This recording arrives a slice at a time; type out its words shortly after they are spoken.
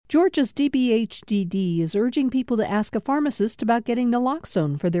Georgia's DBHDD is urging people to ask a pharmacist about getting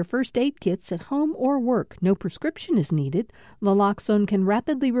naloxone for their first aid kits at home or work. No prescription is needed. Naloxone can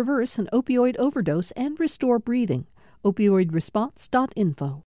rapidly reverse an opioid overdose and restore breathing.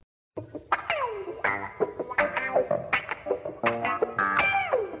 Opioidresponse.info.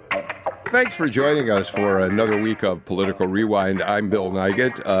 Thanks for joining us for another week of Political Rewind. I'm Bill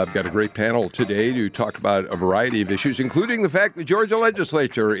Nigut. I've got a great panel today to talk about a variety of issues, including the fact the Georgia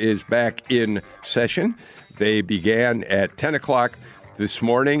legislature is back in session. They began at 10 o'clock this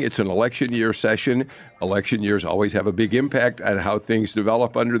morning. It's an election year session. Election years always have a big impact on how things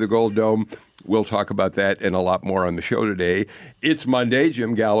develop under the Gold Dome. We'll talk about that and a lot more on the show today. It's Monday.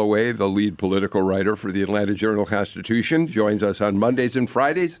 Jim Galloway, the lead political writer for the Atlanta Journal-Constitution, joins us on Mondays and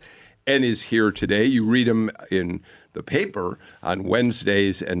Fridays and is here today. You read him in the paper on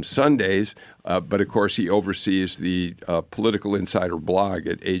Wednesdays and Sundays, but of course he oversees the Political Insider blog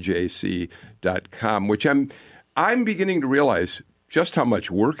at ajc.com, which I'm beginning to realize just how much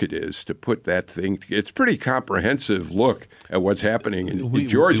work it is to put that thing. It's a pretty comprehensive look at what's happening in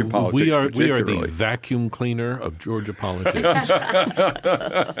Georgia politics. We are the vacuum cleaner of Georgia politics.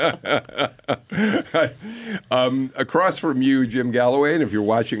 Across from you, Jim Galloway, and if you're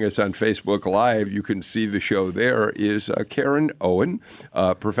watching us on Facebook Live, you can see the show there, is Karen Owen,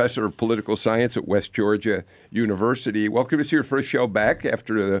 professor of political science at West Georgia University. Welcome to your first show back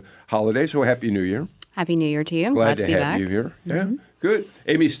after the holidays. So happy New Year. Happy New Year to you. Glad to be have back. You here. Mm-hmm. Yeah, good.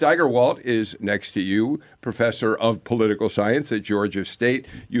 Amy Steigerwalt is next to you, professor of political science at Georgia State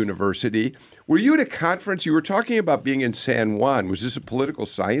University. Were you at a conference? You were talking about being in San Juan. Was this a political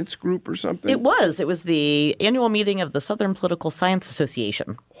science group or something? It was. It was the annual meeting of the Southern Political Science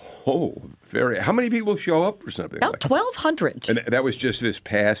Association. Oh, how many people show up or something? About 1,200. And that was just this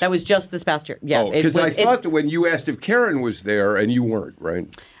past? That was just this past year. Yeah. Because I thought that when you asked if Karen was there, and you weren't,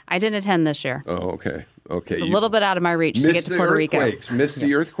 right? I didn't attend this year. Oh, okay. Okay. It's a little bit out of my reach to get to Puerto Rico. Missed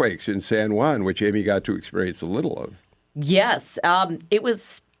the earthquakes in San Juan, which Amy got to experience a little of. Yes. It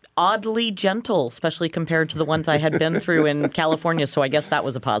was oddly gentle, especially compared to the ones I had been through in California. So I guess that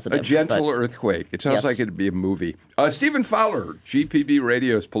was a positive. A gentle earthquake. It sounds like it'd be a movie. Stephen Fowler, GPB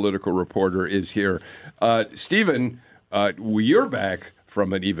Radio's political reporter, is here. Stephen, you're back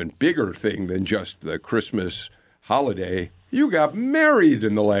from an even bigger thing than just the Christmas holiday. You got married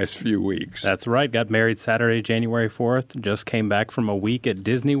in the last few weeks. That's right. Got married Saturday, January 4th. Just came back from a week at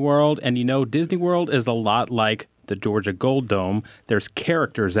Disney World. And you know, Disney World is a lot like the Georgia Gold Dome. There's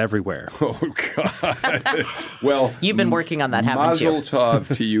characters everywhere. Oh, God. Well, you've been working on that, haven't you? Mazel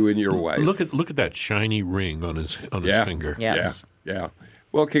tov to you and your wife. Look at that shiny ring on his finger. Yes. Yeah.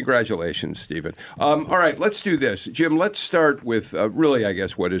 Well, congratulations, Stephen. All right, let's do this. Jim, let's start with really, I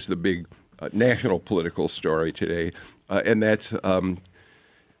guess, what is the big national political story today. And that's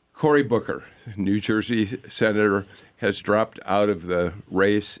Cory Booker, New Jersey senator, has dropped out of the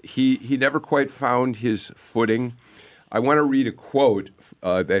race. He never quite found his footing. I want to read a quote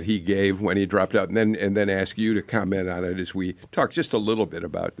that he gave when he dropped out, and then ask you to comment on it as we talk just a little bit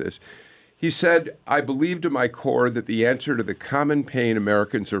about this. He said, "I believe to my core that the answer to the common pain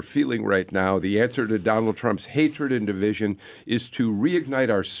Americans are feeling right now, the answer to Donald Trump's hatred and division, is to reignite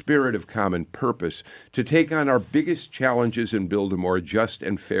our spirit of common purpose, to take on our biggest challenges and build a more just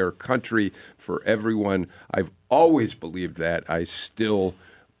and fair country for everyone." I've always believed that. I still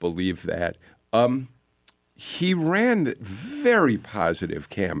believe that. He ran a very positive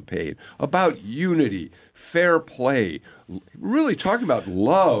campaign about unity, fair play, really talking about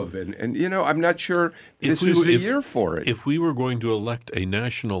love. And you know, I'm not sure this was the year for it. If we were going to elect a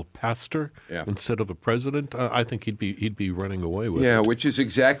national pastor instead of a president, I think he'd be running away with it. Yeah, which is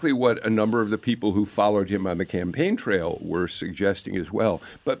exactly what a number of the people who followed him on the campaign trail were suggesting as well.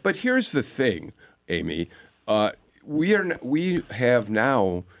 But here's the thing, Amy. We have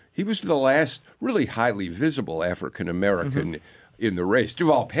now... He was the last really highly visible African-American in the race.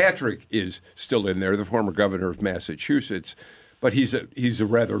 Deval Patrick is still in there, the former governor of Massachusetts, but he's a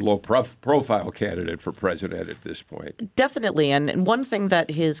rather low-profile candidate for president at this point. Definitely, and one thing that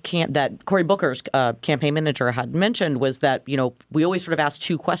that Cory Booker's campaign manager had mentioned was that, you know, we always sort of ask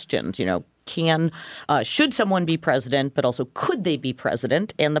two questions, you know, should someone be president, but also could they be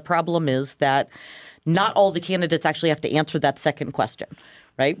president? And the problem is that not all the candidates actually have to answer that second question.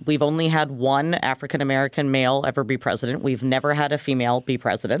 Right? We've only had one African-American male ever be president. We've never had a female be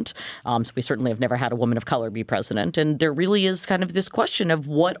president. So we certainly have never had a woman of color be president. And there really is kind of this question of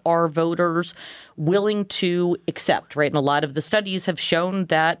what are voters willing to accept, right? And a lot of the studies have shown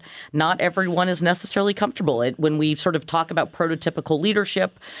that not everyone is necessarily comfortable. When we sort of talk about prototypical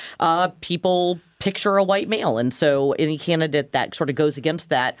leadership, people picture a white male. And so any candidate that sort of goes against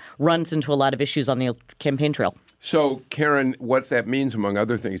that runs into a lot of issues on the campaign trail. So, Karen, what that means, among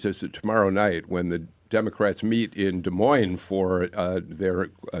other things, is that tomorrow night, when the Democrats meet in Des Moines for their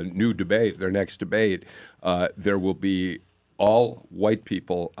new debate, their next debate, there will be all white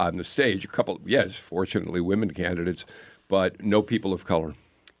people on the stage. A couple, yes, fortunately, women candidates, but no people of color.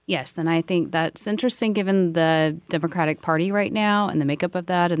 Yes, and I think that's interesting given the Democratic Party right now and the makeup of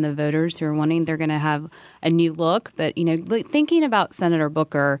that and the voters who are wanting they're going to have a new look. But, thinking about Senator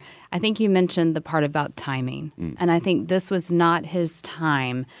Booker, I think you mentioned the part about timing. And I think this was not his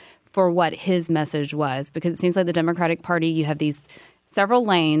time for what his message was, because it seems like the Democratic Party, you have these several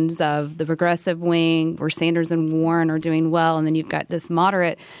lanes of the progressive wing where Sanders and Warren are doing well, and then you've got this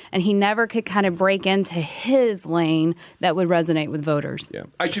moderate, and he never could kind of break into his lane that would resonate with voters. Yeah,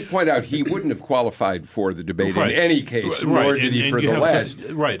 I should point out he wouldn't have qualified for the debate in any case, nor did he for the last.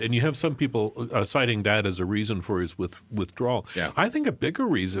 And you have some people citing that as a reason for his withdrawal. Yeah. I think a bigger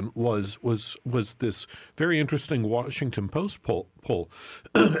reason was this very interesting Washington Post poll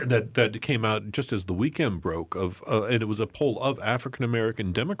that came out just as the weekend broke and it was a poll of African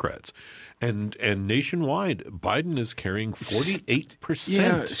American Democrats, and nationwide Biden is carrying 48%.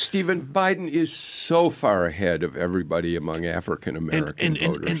 Yeah, Stephen, Biden is so far ahead of everybody among African American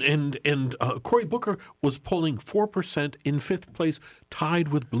voters. And Cory Booker was polling 4% in fifth place, tied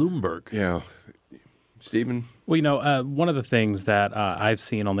with Bloomberg. Yeah. Stephen? Well, one of the things that I've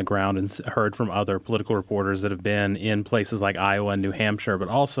seen on the ground and heard from other political reporters that have been in places like Iowa and New Hampshire, but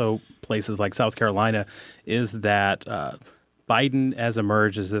also places like South Carolina, is that Biden has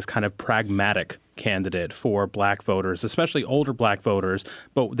emerged as this kind of pragmatic candidate for black voters, especially older black voters.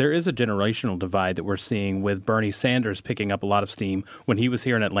 But there is a generational divide that we're seeing with Bernie Sanders picking up a lot of steam. When he was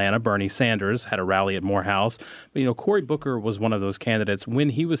here in Atlanta, Bernie Sanders had a rally at Morehouse. But, Cory Booker was one of those candidates when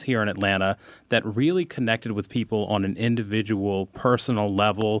he was here in Atlanta that really connected with people on an individual, personal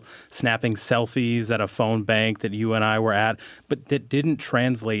level, snapping selfies at a phone bank that you and I were at, but that didn't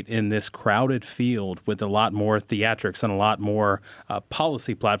translate in this crowded field with a lot more theatrics and a lot more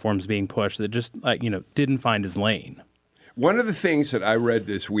policy platforms being pushed that just didn't find his lane. One of the things that I read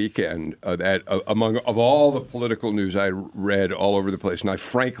this weekend that among all the political news I read all over the place, and I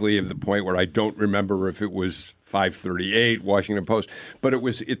frankly am at the point where I don't remember if it was 538, Washington Post, but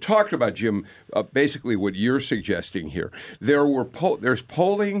it talked about, Jim, basically what you're suggesting here. There's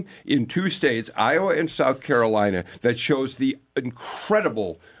polling in two states, Iowa and South Carolina, that shows the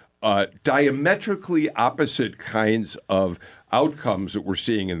incredible diametrically opposite kinds of outcomes that we're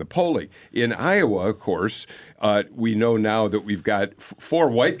seeing in the polling. In Iowa, of course, we know now that we've got four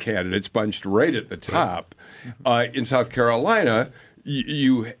white candidates bunched right at the top. In South Carolina,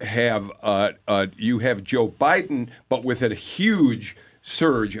 you have Joe Biden, but with a huge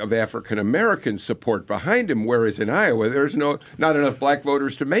surge of African American support behind him, whereas in Iowa there's not enough black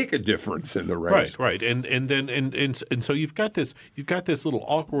voters to make a difference in the race. Right, and so you've got this little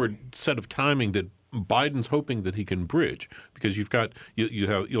awkward set of timing that Biden's hoping that he can bridge, because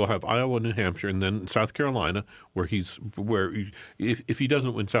you'll have Iowa, New Hampshire, and then South Carolina, where if he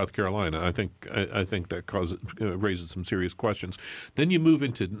doesn't win South Carolina, I think that raises some serious questions. Then you move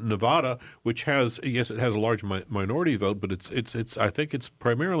into Nevada, which it has a large minority vote, but it's I think it's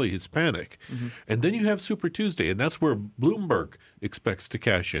primarily Hispanic, and then you have Super Tuesday, and that's where Bloomberg expects to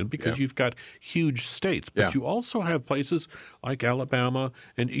cash in because you've got huge states, but you also have places like Alabama,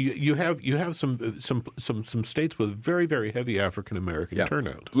 and you have some states with very, very heavy African American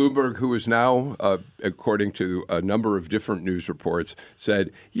turnout. Bloomberg, who is now, according to a number of different news reports,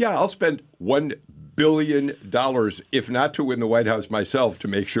 said, I'll spend $1 billion, if not to win the White House myself, to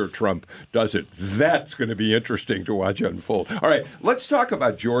make sure Trump does it. That's going to be interesting to watch unfold. All right, let's talk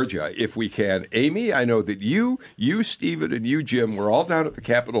about Georgia, if we can. Amy, I know that you, Stephen, and you, Jim, were all down at the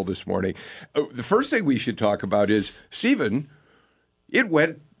Capitol this morning. The first thing we should talk about is, Stephen, it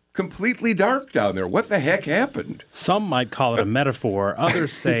went completely dark down there. What the heck happened? Some might call it a metaphor.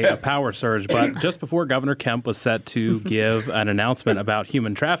 Others say a power surge. But just before Governor Kemp was set to give an announcement about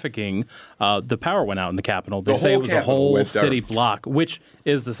human trafficking, the power went out in the Capitol. They say it was a whole city block, which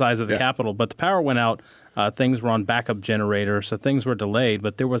is the size of the Capitol. But the power went out. Things were on backup generators, so things were delayed.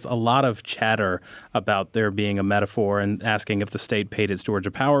 But there was a lot of chatter about there being a metaphor and asking if the state paid its Georgia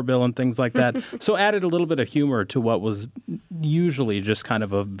power bill and things like that. So added a little bit of humor to what was usually just kind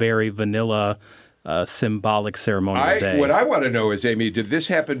of a very vanilla, symbolic ceremonial day. What I want to know is, Amy, did this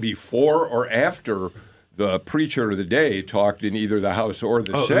happen before or after the preacher of the day talked in either the House or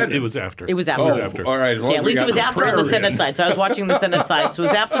the Senate. It was after. It was after. It was after. All right. Yeah, at least it was after on the Senate side. So I was watching the Senate side. So it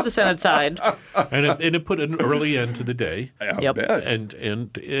was after the Senate side. And it put an early end to the day. Yep.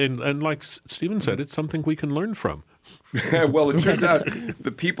 And like Stephen said, it's something we can learn from. Well, it turns out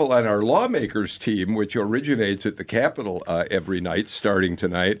the people on our lawmakers team, which originates at the Capitol every night, starting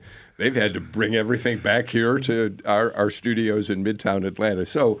tonight, they've had to bring everything back here to our studios in Midtown Atlanta.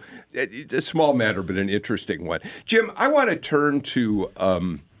 So a small matter, but an interesting one. Jim, I want to turn to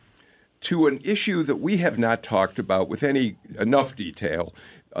an issue that we have not talked about with enough detail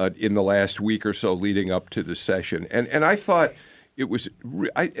in the last week or so leading up to the session. And I thought it was,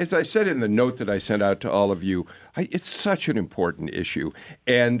 as I said in the note that I sent out to all of you, it's such an important issue.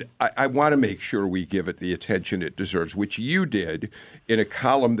 And I want to make sure we give it the attention it deserves, which you did in a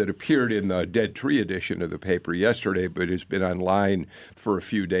column that appeared in the Dead Tree edition of the paper yesterday, but has been online for a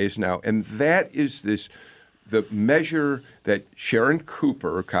few days now. And that is the measure that Sharon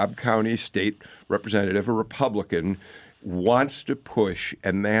Cooper, Cobb County State Representative, a Republican, wants to push,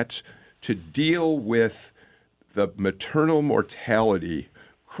 and that's to deal with the maternal mortality.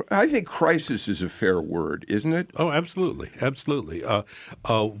 I think crisis is a fair word, isn't it? Oh, absolutely, absolutely.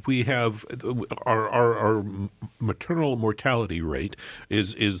 We have our maternal mortality rate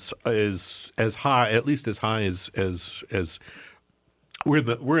is as high, at least as high as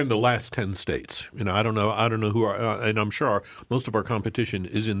we're in the last 10 states. I don't know who are, and I'm sure most of our competition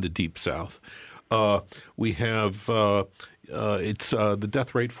is in the Deep South. We have it's the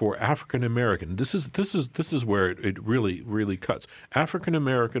death rate for African American. This is where it really cuts. African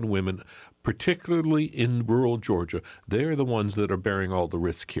American women, particularly in rural Georgia, they're the ones that are bearing all the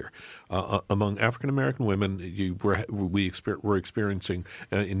risk here. Among African American women, we're experiencing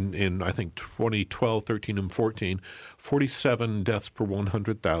in I think 2012, 13, and 14, 47 deaths per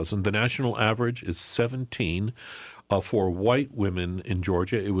 100,000. The national average is 17. For white women in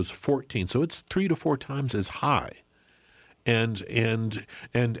Georgia, it was 14. So it's 3 to 4 times as high. And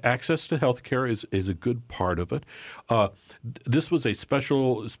access to health care is a good part of it. This was a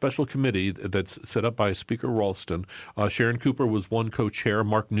special committee that's set up by Speaker Ralston. Sharon Cooper was one co-chair.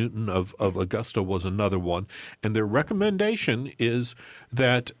 Mark Newton of Augusta was another one. And their recommendation is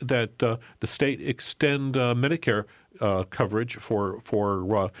that the state extend Medicare coverage for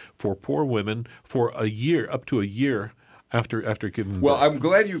poor women for a year, up to a year after giving birth. Well, I'm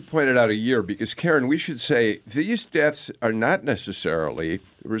glad you pointed out a year because, Karen, we should say these deaths are not necessarily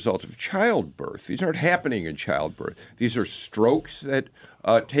the result of childbirth. These aren't happening in childbirth. These are strokes that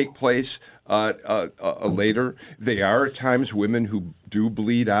take place later. They are at times women who do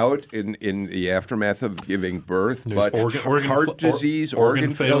bleed out in the aftermath of giving birth, There's but heart disease,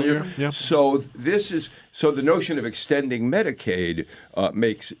 organ failure. Yeah. So the notion of extending Medicaid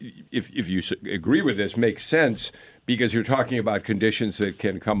makes, if you agree with this, makes sense. Because you're talking about conditions that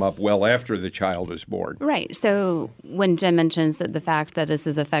can come up well after the child is born. Right. So when Jim mentions that the fact that this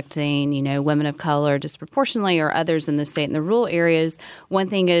is affecting, women of color disproportionately or others in the state in the rural areas, one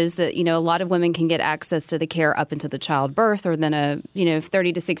thing is that, a lot of women can get access to the care up until the childbirth or then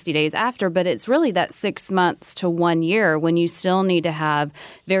 30 to 60 days after. But it's really that 6 months to 1 year when you still need to have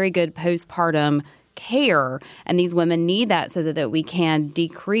very good postpartum care, and these women need that so that we can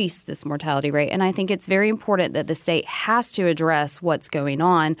decrease this mortality rate. And I think it's very important that the state has to address what's going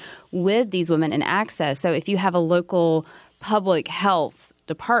on with these women and access. So if you have a local public health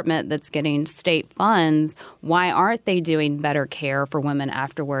department that's getting state funds, why aren't they doing better care for women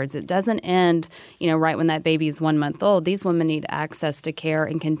afterwards? It doesn't end, right when that baby is 1 month old. These women need access to care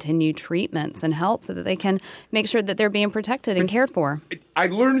and continued treatments and help so that they can make sure that they're being protected and cared for. I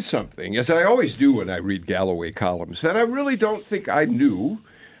learned something, as I always do when I read Galloway columns, that I really don't think I knew.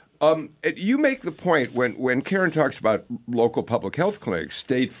 You make the point when Karen talks about local public health clinics,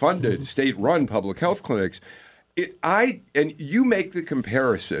 state-funded, state-run public health clinics, and you make the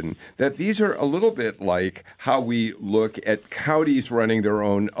comparison that these are a little bit like how we look at counties running their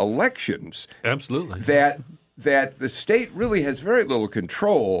own elections. Absolutely. That the state really has very little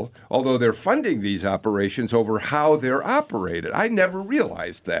control, although they're funding these operations, over how they're operated. I never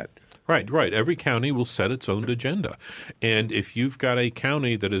realized that. Right. Every county will set its own agenda, and if you've got a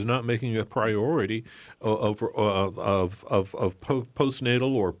county that is not making a priority of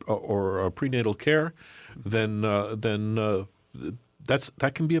postnatal or prenatal care, then that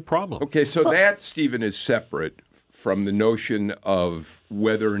can be a problem. Okay, so that, Stephen, is separate from the notion of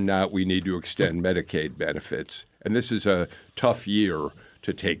whether or not we need to extend Medicaid benefits. And this is a tough year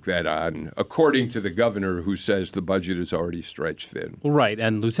to take that on, according to the governor, who says the budget is already stretched thin. Right.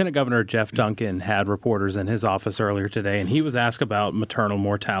 And Lieutenant Governor Jeff Duncan had reporters in his office earlier today, and he was asked about maternal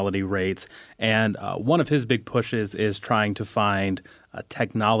mortality rates. And one of his big pushes is trying to find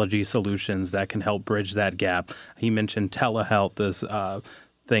technology solutions that can help bridge that gap. He mentioned telehealth as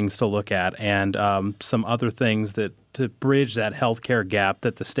things to look at, and some other things that to bridge that healthcare gap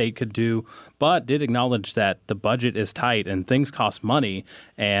that the state could do, but did acknowledge that the budget is tight and things cost money.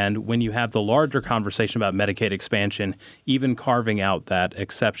 And when you have the larger conversation about Medicaid expansion, even carving out that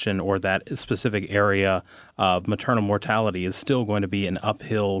exception or that specific area of maternal mortality is still going to be an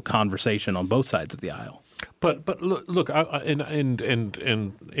uphill conversation on both sides of the aisle. But look, and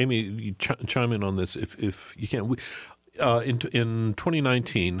Amy, you chime in on this if you can. In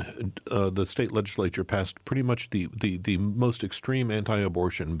 2019, the state legislature passed pretty much the most extreme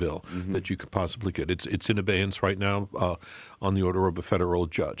anti-abortion bill that you could possibly get. It's in abeyance right now on the order of a federal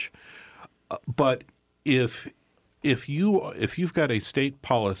judge. But if you've got a state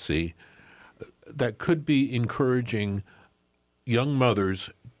policy that could be encouraging young mothers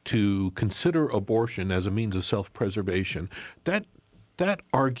to consider abortion as a means of self-preservation, that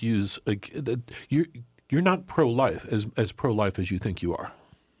argues that you're not pro-life as pro-life as you think you are.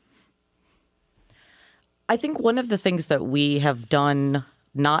 I think one of the things that we have done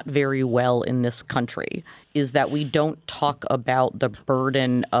not very well in this country is that we don't talk about the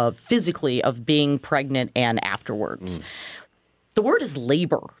burden of physically of being pregnant and afterwards. The word is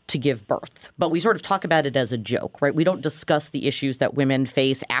labor to give birth, but we sort of talk about it as a joke, right? We don't discuss the issues that women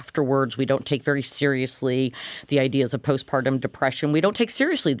face afterwards. We don't take very seriously the ideas of postpartum depression. We don't take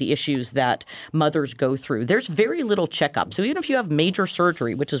seriously the issues that mothers go through. There's very little checkup. So even if you have major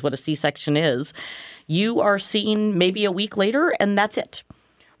surgery, which is what a C-section is, you are seen maybe a week later and that's it.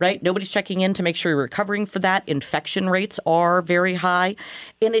 Right? Nobody's checking in to make sure you're recovering for that. Infection rates are very high.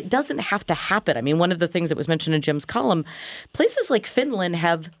 And it doesn't have to happen. I mean, one of the things that was mentioned in Jim's column, places like Finland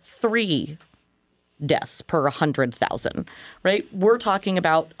have 3 deaths per 100,000, right? We're talking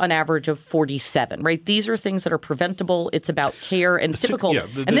about an average of 47, right? These are things that are preventable. It's about care and it's typical. Yeah,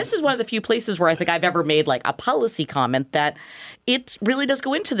 and this is one of the few places where I think I've ever made like a policy comment that it really does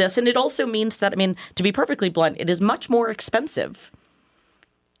go into this. And it also means that, I mean, to be perfectly blunt, it is much more expensive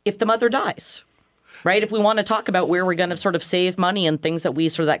if the mother dies, right? If we want to talk about where we're going to sort of save money and things that we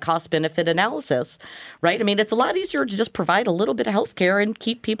sort of that cost-benefit analysis, right? I mean, it's a lot easier to just provide a little bit of health care and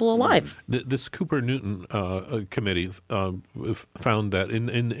keep people alive. This Cooper-Newton committee found that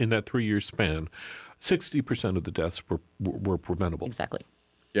in that 3-year span, 60% of the deaths were preventable. Exactly.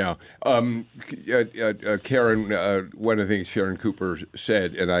 Yeah. Karen, one of the things Sharon Cooper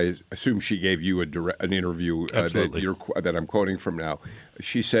said, and I assume she gave you an interview that I'm quoting from now.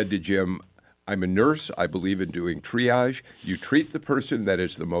 She said to Jim, I'm a nurse. I believe in doing triage. You treat the person that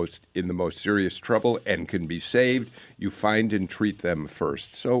is in the most serious trouble and can be saved. You find and treat them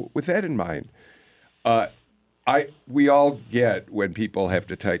first. So with that in mind, we all get when people have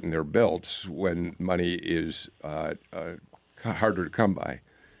to tighten their belts when money is harder to come by.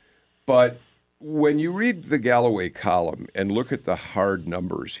 But when you read the Galloway column and look at the hard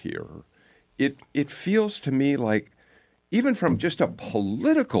numbers here, it feels to me like, even from just a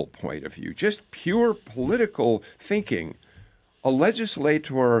political point of view, just pure political thinking, a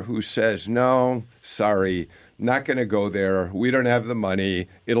legislator who says, no, sorry, not going to go there. We don't have the money.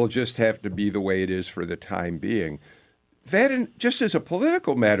 It'll just have to be the way it is for the time being. That, just as a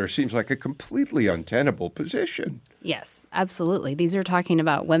political matter, seems like a completely untenable position. Yes, absolutely. These are talking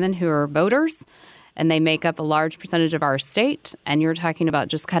about women who are voters, and they make up a large percentage of our state, and you're talking about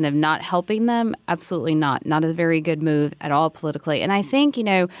just kind of not helping them? Absolutely not. Not a very good move at all politically. And I think,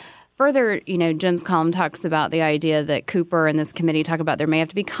 further, Jim's column talks about the idea that Cooper and this committee talk about there may have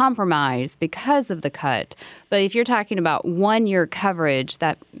to be compromise because of the cut. But if you're talking about 1-year coverage,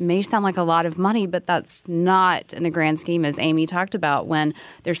 that may sound like a lot of money, but that's not in the grand scheme, as Amy talked about, when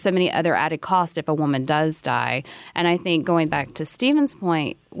there's so many other added costs if a woman does die. And I think going back to Stephen's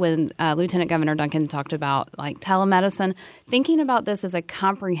point, when Lieutenant Governor Duncan talked about like telemedicine, thinking about this as a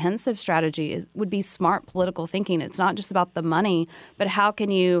comprehensive strategy would be smart political thinking. It's not just about the money, but how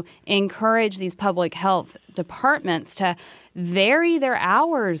can you encourage these public health departments to vary their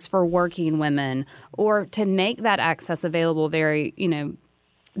hours for working women or to make that access available via the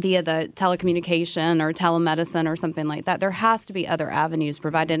telecommunication or telemedicine or something like that. There has to be other avenues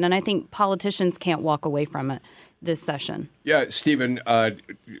provided. And I think politicians can't walk away from it this session. Yeah, Stephen,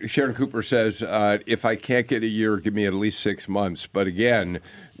 Sharon Cooper says, if I can't get a year, give me at least 6 months. But again,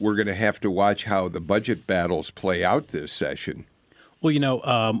 we're going to have to watch how the budget battles play out this session.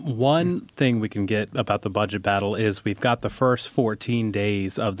 Well, one thing we can get about the budget battle is we've got the first 14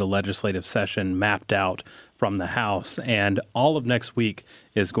 days of the legislative session mapped out from the House, and all of next week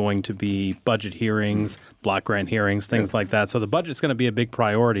is going to be budget hearings, block grant hearings, things like that. So the budget's going to be a big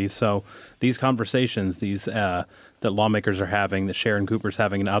priority. So these conversations, that lawmakers are having, that Sharon Cooper's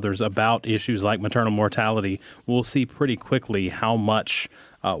having, and others about issues like maternal mortality, we'll see pretty quickly how much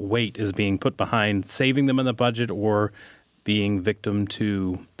weight is being put behind saving them in the budget or being victim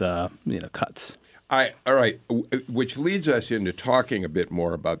to the cuts. All right, which leads us into talking a bit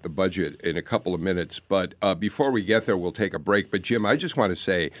more about the budget in a couple of minutes. But before we get there, we'll take a break. But, Jim, I just want to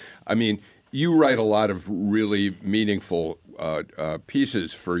say, you write a lot of really meaningful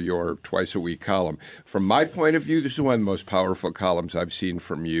pieces for your twice-a-week column. From my point of view, this is one of the most powerful columns I've seen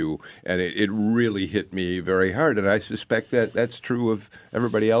from you, and it really hit me very hard. And I suspect that that's true of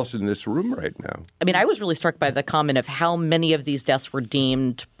everybody else in this room right now. I was really struck by the comment of how many of these deaths were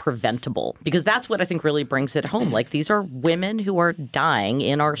deemed preventable, because that's what I think really brings it home. Like, these are women who are dying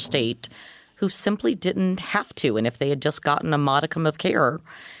in our state who simply didn't have to. And if they had just gotten a modicum of care,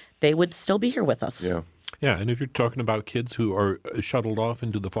 they would still be here with us. Yeah. Yeah, and if you're talking about kids who are shuttled off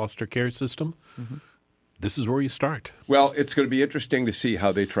into the foster care system, this is where you start. Well, it's going to be interesting to see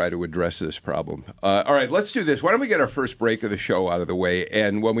how they try to address this problem. All right, let's do this. Why don't we get our first break of the show out of the way?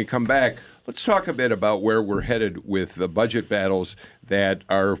 And when we come back, let's talk a bit about where we're headed with the budget battles that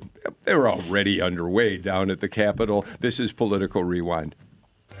they're already underway down at the Capitol. This is Political Rewind.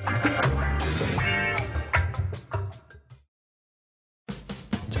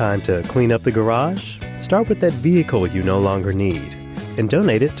 Time to clean up the garage? Start with that vehicle you no longer need and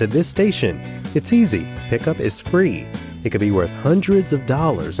donate it to this station. It's easy. Pickup is free. It could be worth hundreds of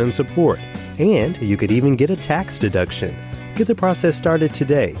dollars in support, and you could even get a tax deduction. Get the process started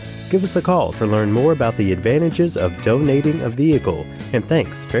today. Give us a call to learn more about the advantages of donating a vehicle, and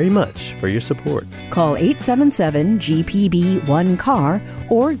thanks very much for your support. Call 877-GPB-1-CAR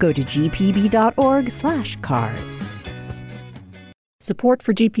or go to gpb.org/cars. Support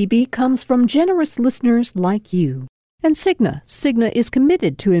for GPB comes from generous listeners like you. And Cigna. Cigna is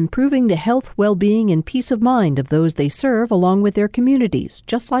committed to improving the health, well-being, and peace of mind of those they serve along with their communities,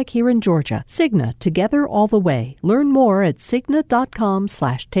 just like here in Georgia. Cigna, together all the way. Learn more at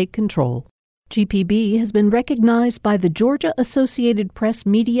cigna.com/takecontrol. GPB has been recognized by the Georgia Associated Press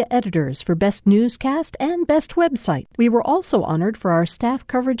media editors for Best Newscast and Best Website. We were also honored for our staff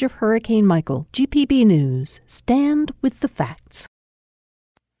coverage of Hurricane Michael. GPB News. Stand with the facts.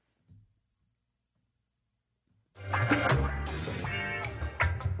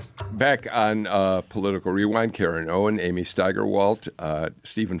 Back on Political Rewind, Karen Owen, Amy Steigerwalt,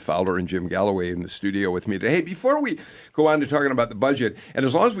 Stephen Fowler, and Jim Galloway in the studio with me today. Hey, before we go on to talking about the budget, and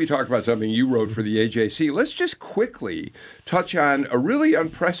as long as we talk about something you wrote for the AJC, let's just quickly touch on a really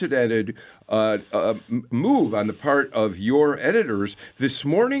unprecedented move on the part of your editors. This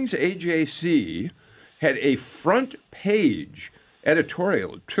morning's AJC had a front page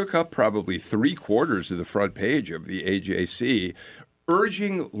editorial. It took up probably 3/4 of the front page of the AJC,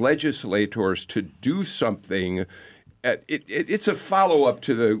 urging legislators to do something. It's a follow-up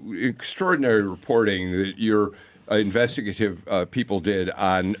to the extraordinary reporting that your investigative people did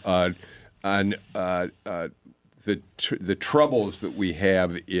on the troubles that we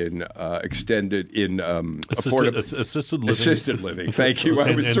have in assisted living. Thank you.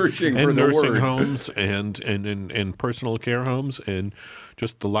 I was searching for the word. And nursing homes and personal care homes, and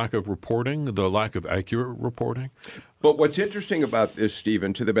just the lack of reporting, the lack of accurate reporting. But what's interesting about this,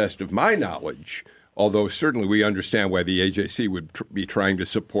 Stephen, to the best of my knowledge, although certainly we understand why the AJC would be trying to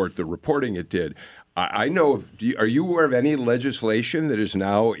support the reporting it did, I know are you aware of any legislation that is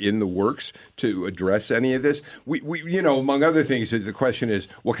now in the works to address any of this? We among other things, the question is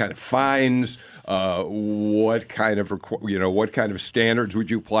what kind of fines, what kind of standards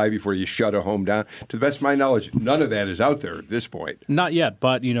would you apply before you shut a home down? To the best of my knowledge, none of that is out there at this point. Not yet,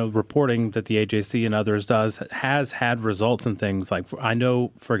 but reporting that the AJC and others does has had results in things like, I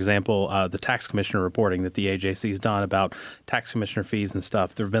know, for example, the tax commissioner reporting that the AJC's done about tax commissioner fees and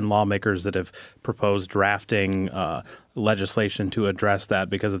stuff. There have been lawmakers that have proposed drafting legislation to address that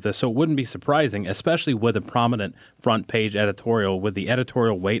because of this. So it wouldn't be surprising, especially with a prominent front page editorial with the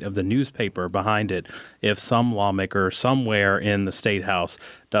editorial weight of the newspaper behind it, if some lawmaker somewhere in the State House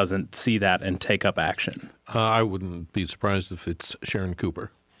doesn't see that and take up action. I wouldn't be surprised if it's Sharon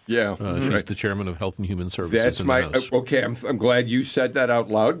Cooper. Yeah. She's the chairman of Health and Human Services. That's in the House. okay. I'm glad you said that out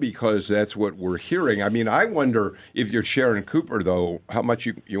loud because that's what we're hearing. I mean, I wonder if you're Sharon Cooper, though, how much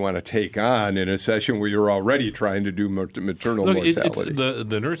you want to take on in a session where you're already trying to do maternal mortality.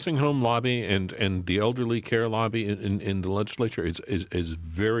 The nursing home lobby and the elderly care lobby in the legislature is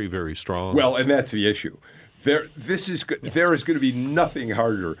very, very strong. Well, and that's the issue. There is going to be nothing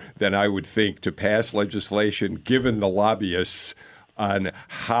harder than I would think to pass legislation, given the lobbyists, on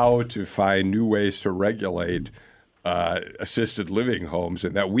how to find new ways to regulate assisted living homes,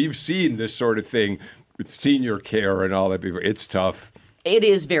 and that we've seen this sort of thing with senior care and all that before. It's tough. It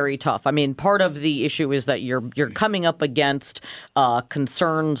is very tough. I mean, part of the issue is that you're coming up against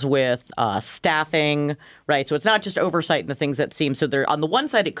concerns with staffing, right? So it's not just oversight and the things that seem. So there, on the one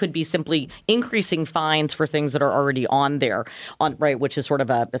side, it could be simply increasing fines for things that are already on there, right? Which is sort of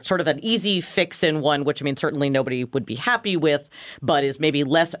an easy fix in one, which I mean certainly nobody would be happy with, but is maybe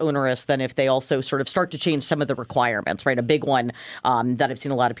less onerous than if they also sort of start to change some of the requirements, right? A big one that I've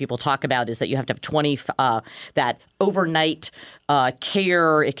seen a lot of people talk about is that you have to have that overnight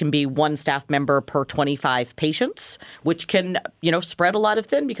care. It can be one staff member per 25 patients, which can, spread a lot of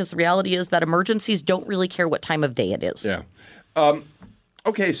thin because the reality is that emergencies don't really care what time of day it is. Yeah.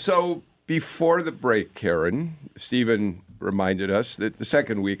 Okay, so before the break, Karen, Stephen reminded us that the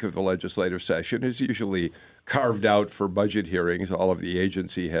second week of the legislative session is usually carved out for budget hearings. All of the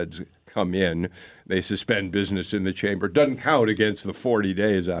agency heads come in. They suspend business in the chamber. Doesn't count against the 40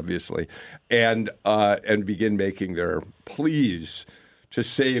 days, obviously, and begin making their pleas to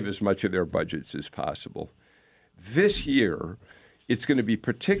save as much of their budgets as possible. This year, it's going to be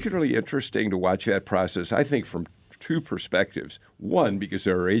particularly interesting to watch that process, I think, from two perspectives. One, because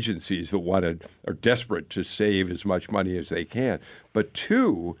there are agencies that are desperate to save as much money as they can. But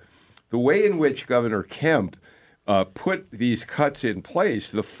two, the way in which Governor Kemp put these cuts in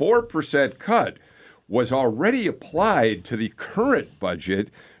place, the 4% cut was already applied to the current budget,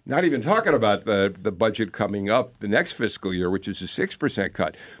 not even talking about the budget coming up the next fiscal year, which is a 6%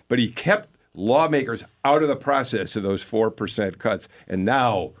 cut. But he kept lawmakers out of the process of those 4% cuts. And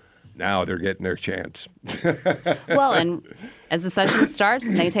now they're getting their chance. Well, and as the session starts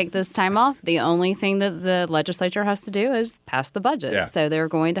and they take this time off, the only thing that the legislature has to do is pass the budget. Yeah. So they're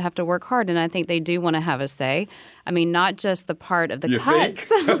going to have to work hard. And I think they do want to have a say. I mean, not just the part of the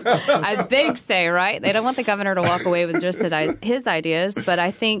cuts. A big say, right? They don't want the governor to walk away with just his ideas. But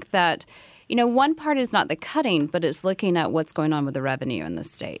I think that, one part is not the cutting, but it's looking at what's going on with the revenue in the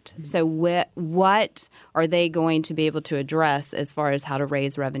state. So what are they going to be able to address as far as how to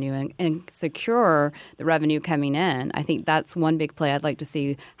raise revenue and secure the revenue coming in? I think that's one big play. I'd like to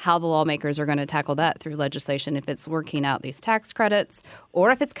see how the lawmakers are going to tackle that through legislation, if it's working out these tax credits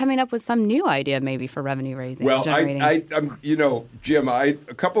or if it's coming up with some new idea maybe for revenue raising. Well, generating. Jim, a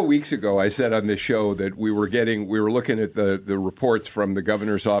couple of weeks ago I said on this show that we were looking at the reports from the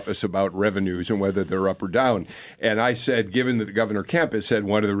governor's office about revenues and whether they're up or down. And I said, given that Governor Kemp has said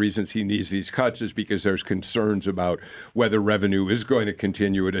one of the reasons he needs these cuts is because there's concerns about whether revenue is going to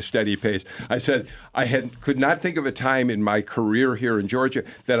continue at a steady pace. I said could not think of a time in my career here in Georgia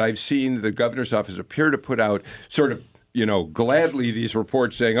that I've seen the governor's office appear to put out sort of gladly these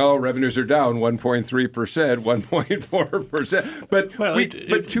reports saying, oh, revenues are down 1.3%, 1.4%.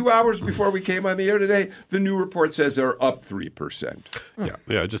 But 2 hours before we came on the air today, the new report says they're up 3%.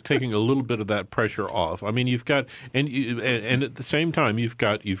 Yeah, just taking a little bit of that pressure off. I mean, you've got and at the same time you've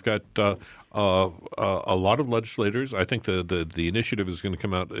got a lot of legislators. I think the initiative is going to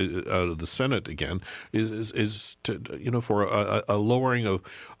come out of the Senate again. Is to for a lowering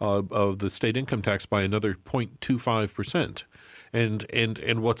of the state income tax by another 0.25%. And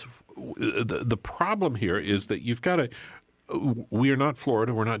what's the problem here is that you've got to. We are not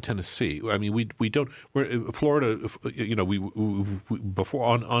Florida. We're not Tennessee. I mean, we don't. We're Florida. We before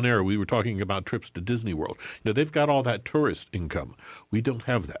on air we were talking about trips to Disney World. They've got all that tourist income. We don't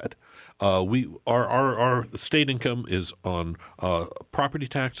have that. Our state income is on property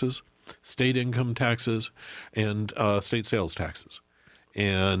taxes, state income taxes, and state sales taxes.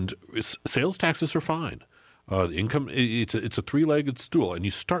 And sales taxes are fine. The income it's a three-legged stool, and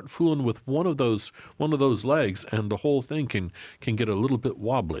you start fooling with one of those legs, and the whole thing can get a little bit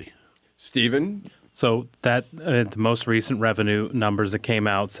wobbly. Stephen? So that the most recent revenue numbers that came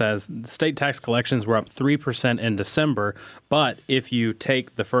out says state tax collections were up 3% in December. But if you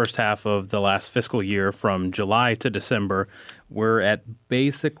take the first half of the last fiscal year from July to December, we're at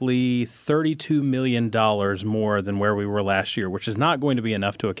basically $32 million more than where we were last year, which is not going to be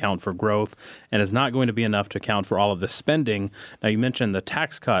enough to account for growth and is not going to be enough to account for all of the spending. Now, you mentioned the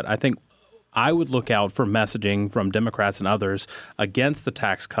tax cut. I think I would look out for messaging from Democrats and others against the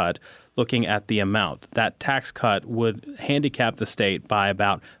tax cut, looking at the amount. That tax cut would handicap the state by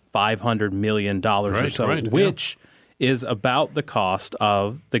about $500 million or so, which is about the cost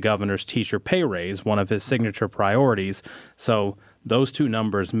of the governor's teacher pay raise, one of his signature priorities. So those two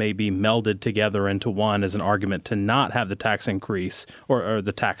numbers may be melded together into one as an argument to not have the tax increase or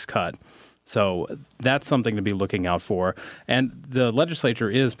the tax cut. So that's something to be looking out for. And the legislature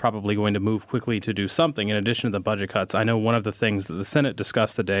is probably going to move quickly to do something in addition to the budget cuts. I know one of the things that the Senate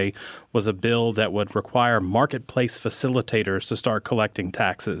discussed today was a bill that would require marketplace facilitators to start collecting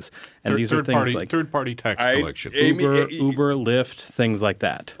taxes. And these are things like third-party tax collection. Uber, Lyft, things like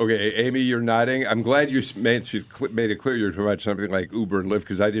that. Okay, Amy, you're nodding. I'm glad you made it clear you're talking about something like Uber and Lyft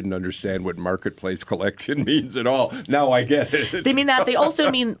because I didn't understand what marketplace collection means at all. Now I get it. They mean that. They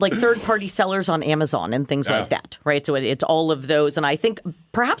also mean like third-party sellers on Amazon and things like that, right? So it's all of those. And I think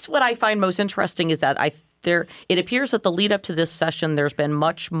perhaps what I find most interesting is that it appears that the lead up to this session, there's been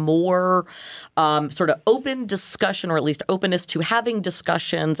much more sort of open discussion, or at least openness to having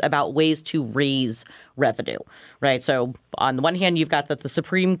discussions about ways to raise revenue, right? So on the one hand, you've got that the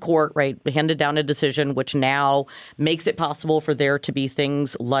Supreme Court, right, handed down a decision which now makes it possible for there to be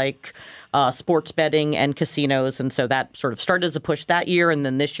things like sports betting and casinos. And so that sort of started as a push that year. And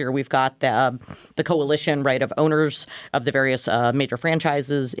then this year we've got the coalition, right, of owners of the various major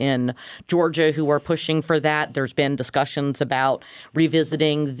franchises in Georgia who are pushing for that. There's been discussions about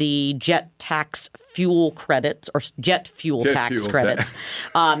revisiting the jet tax fuel credits or jet fuel tax credits,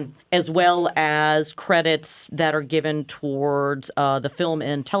 as well as credits that are given towards the film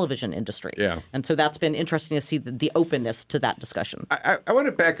and television industry. Yeah. And so that's been interesting to see the openness to that discussion. I want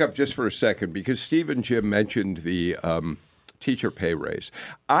to back up just for a second because Steve and Jim mentioned the teacher pay raise.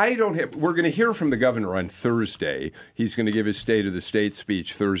 We're going to hear from the governor on Thursday. He's going to give his State of the State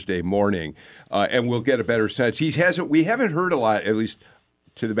speech Thursday morning, and we'll get a better sense. We haven't heard a lot, at least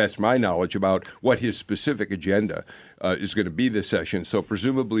to the best of my knowledge, about what his specific agenda is going to be this session. So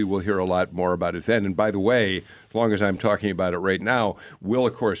presumably we'll hear a lot more about it then. And by the way, as long as I'm talking about it right now, we'll,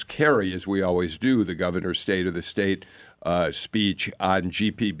 of course, carry, as we always do, the governor's State of the State speech on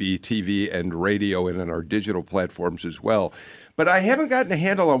GPB TV and radio and on our digital platforms as well. But I haven't gotten a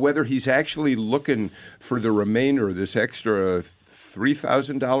handle on whether he's actually looking for the remainder of this extra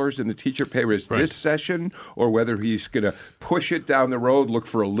 $3,000 in the teacher pay raise this session, or whether he's going to push it down the road, look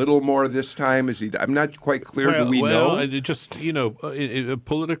for a little more this time. I'm not quite clear. Do we know? It just,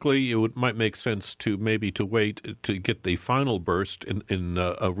 politically, it might make sense to wait to get the final burst in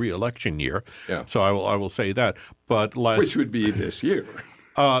a re-election year. Yeah. So I will say that. But which would be this year.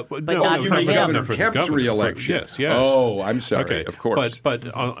 Not you mean Governor Kemp's re-election? Yes. Oh, I'm sorry. Okay. Of course. But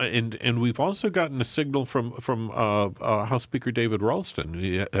and we've also gotten a signal from House Speaker David Ralston.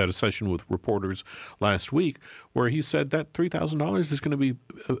 He had a session with reporters last week where he said that $3,000 is going to be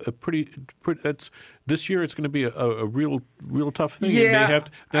a pretty. This year it's going to be a real tough thing. Yeah.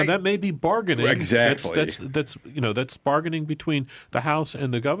 That may be bargaining. Exactly. That's bargaining between the House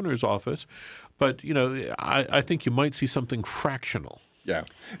and the governor's office. But I think you might see something fractional. Yeah.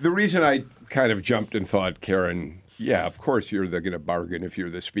 The reason I kind of jumped and thought, Karen, yeah, of course you're going to bargain if you're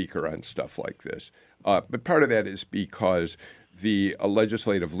the speaker on stuff like this. But part of that is because the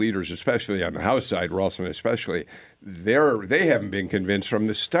legislative leaders, especially on the House side, Ralston especially, they haven't been convinced from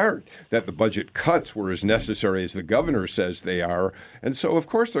the start that the budget cuts were as necessary as the governor says they are, and so of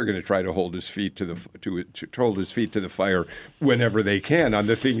course they're going to try to hold his feet to the fire whenever they can on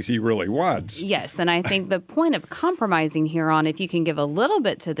the things he really wants. Yes, and I think the point of compromising here on if you can give a little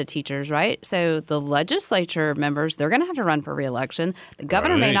bit to the teachers, right? So the legislature members, they're going to have to run for re-election. The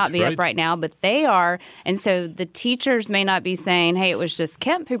governor may not be up right now, but they are, and so the teachers may not be saying, "Hey, it was just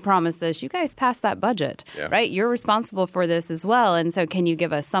Kemp who promised this. You guys passed that budget, right? You're responsible for this as well, and so can you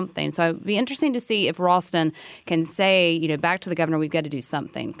give us something?" So it'd be interesting to see if Ralston can say, back to the governor, we've got to do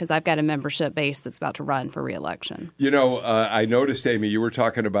something because I've got a membership base that's about to run for re-election. I noticed, Amy, you were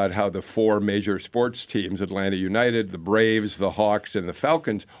talking about how the four major sports teams, Atlanta United, the Braves, the Hawks, and the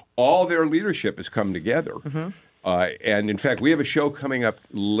Falcons, all their leadership has come together. Mm-hmm. And in fact, we have a show coming up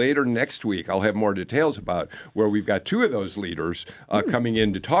later next week. I'll have more details about where we've got two of those leaders coming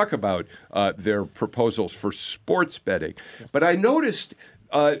in to talk about their proposals for sports betting. Yes. But I noticed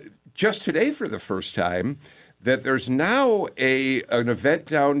just today for the first time that there's now an event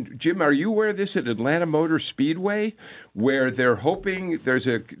down. Jim, are you aware of this at Atlanta Motor Speedway, where they're hoping there's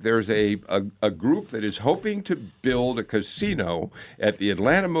a group that is hoping to build a casino at the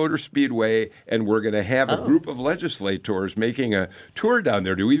Atlanta Motor Speedway, and we're going to have a group of legislators making a tour down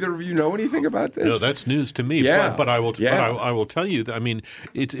there. Do either of you know anything about this? No, that's news to me. Yeah. But I will tell you that, I mean,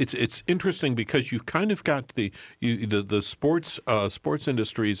 it's interesting because you've kind of got the sports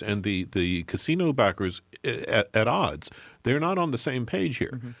industries and the casino backers at odds. They're not on the same page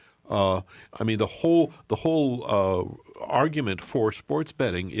here. Mm-hmm. I mean, the whole argument for sports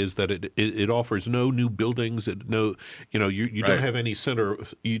betting is that it offers no new buildings. You don't have any center.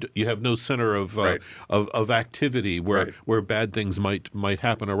 You have no center of activity where bad things might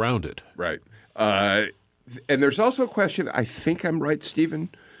happen around it. Right. And there's also a question. I think I'm right, Stephen,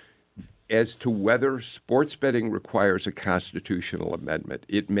 as to whether sports betting requires a constitutional amendment.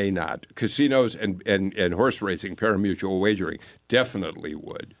 It may not. Casinos and horse racing, pari-mutuel wagering, definitely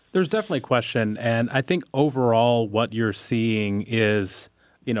would. There's definitely a question, and I think overall what you're seeing is,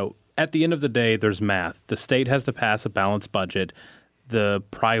 at the end of the day, there's math. The state has to pass a balanced budget. The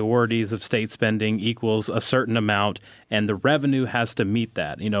priorities of state spending equals a certain amount, and the revenue has to meet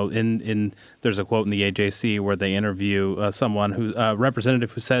that. There's a quote in the AJC where they interview a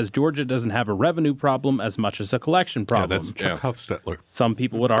representative who says Georgia doesn't have a revenue problem as much as a collection problem. Yeah, that's Chuck Hufstetler. Some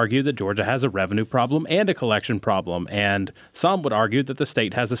people would argue that Georgia has a revenue problem and a collection problem, and some would argue that the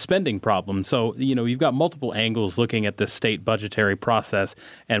state has a spending problem. So, you've got multiple angles looking at the state budgetary process,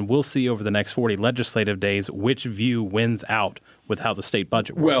 and we'll see over the next 40 legislative days which view wins out with how the state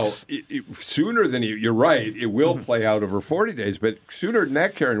budget works. Well, sooner than you're right, it will play out over 40 days. But sooner than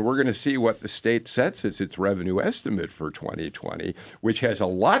that, Karen, we're going to see what the state sets as its revenue estimate for 2020, which has a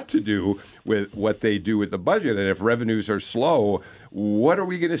lot to do with what they do with the budget. And if revenues are slow, what are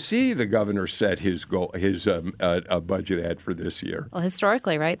we going to see the governor set his budget at for this year? Well,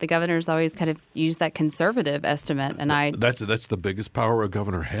 historically, right, the governor's always kind of used that conservative estimate, and that's the biggest power a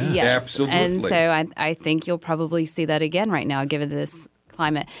governor has. Yes. Absolutely. And so I think you'll probably see that again right now, given this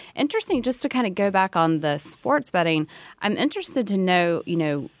climate. Interesting, just to kind of go back on the sports betting, I'm interested to know,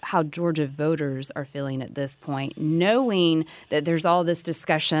 how Georgia voters are feeling at this point, knowing that there's all this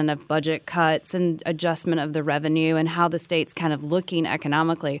discussion of budget cuts and adjustment of the revenue and how the state's kind of looking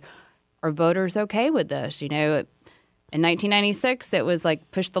economically. Are voters okay with this? In 1996, it was like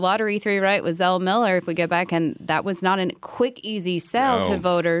push the lottery through, right, with Zell Miller, if we go back, and that was not a quick, easy sell to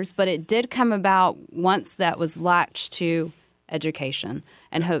voters, but it did come about once that was latched to education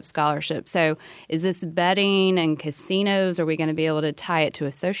and Hope Scholarship. So is this betting and casinos? Are we going to be able to tie it to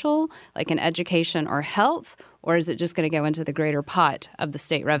a social, like an education or health, or is it just going to go into the greater pot of the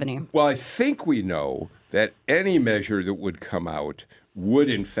state revenue? Well, I think we know that any measure that would come out would,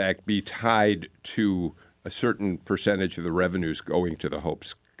 in fact, be tied to a certain percentage of the revenues going to the Hope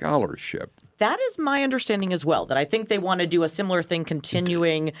Scholarship. That is my understanding as well, that I think they want to do a similar thing,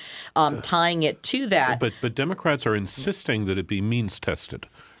 continuing tying it to that. But Democrats are insisting that it be means tested.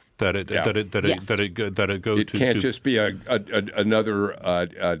 That it go it to. It can't just be another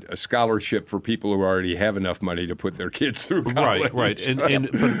scholarship for people who already have enough money to put their kids through college. Right.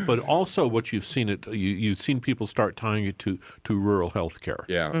 But also what you've seen you've seen people start tying it to rural health care.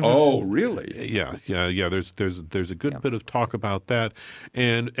 Yeah. Mm-hmm. Oh, really? Yeah. There's a good bit of talk about that,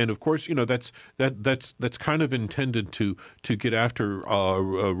 and of course that's kind of intended to get after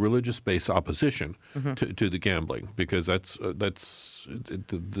religious based opposition to the gambling, because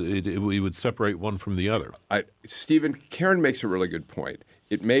we would separate one from the other. Stephen, Karen makes a really good point.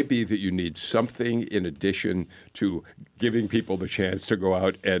 It may be that you need something in addition to giving people the chance to go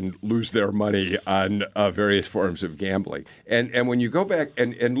out and lose their money on various forms of gambling. And when you go back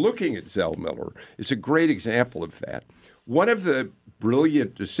and looking at Zell Miller is a great example of that. One of the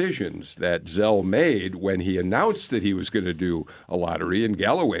brilliant decisions that Zell made when he announced that he was going to do a lottery, and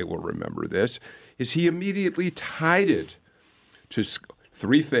Galloway will remember this, is he immediately tied it to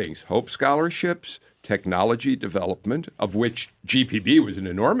three things: Hope Scholarships, technology development, of which GPB was an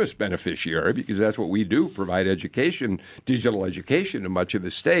enormous beneficiary because that's what we do, provide education, digital education to much of the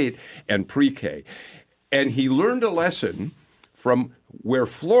state, and pre-K. And he learned a lesson from where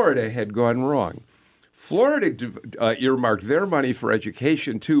Florida had gone wrong. Florida earmarked their money for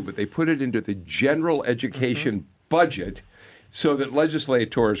education too, but they put it into the general education budget so that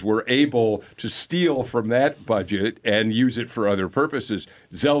legislators were able to steal from that budget and use it for other purposes.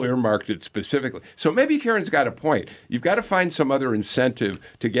 Zell earmarked it specifically. So maybe Karen's got a point. You've got to find some other incentive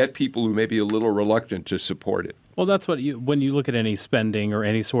to get people who may be a little reluctant to support it. Well, that's what when you look at any spending or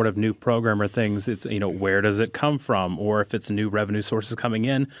any sort of new program or things, it's, where does it come from? Or if it's new revenue sources coming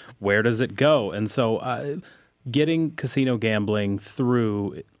in, where does it go? And so getting casino gambling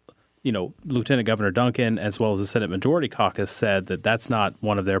through Lieutenant Governor Duncan, as well as the Senate Majority Caucus, said that that's not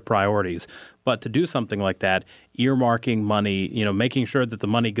one of their priorities. But to do something like that, earmarking money, making sure that the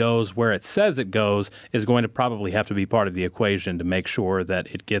money goes where it says it goes, is going to probably have to be part of the equation to make sure that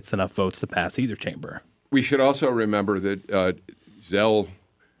it gets enough votes to pass either chamber. We should also remember that Zell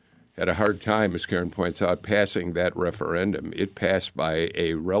had a hard time, as Karen points out, passing that referendum. It passed by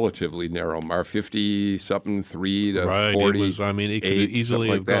a relatively narrow margin, 50-something, 3 to right. 40. It could easily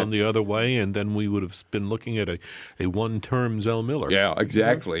have gone the other way, and then we would have been looking at a one-term Zell Miller. Yeah,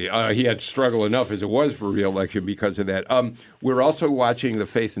 exactly. He had struggled enough as it was for re-election because of that. We're also watching the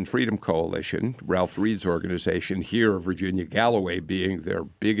Faith and Freedom Coalition, Ralph Reed's organization, here, Virginia Galloway being their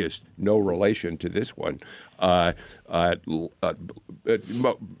biggest, no relation to this one,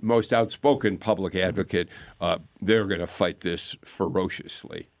 most outspoken public advocate. They're going to fight this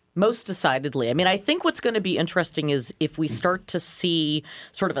ferociously. Most decidedly. I mean, I think what's going to be interesting is if we start to see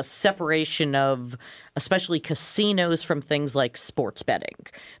sort of a separation of especially casinos from things like sports betting,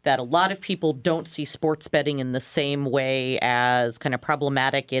 that a lot of people don't see sports betting in the same way as kind of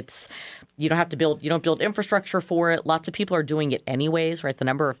problematic. You don't build infrastructure for it. Lots of people are doing it anyways, right? The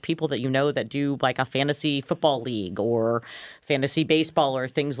number of people that that do like a fantasy football league or fantasy baseball or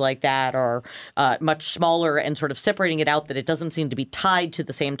things like that are much smaller, and sort of separating it out that it doesn't seem to be tied to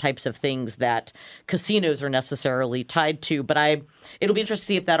the same types of things that casinos are necessarily tied to. But it'll be interesting to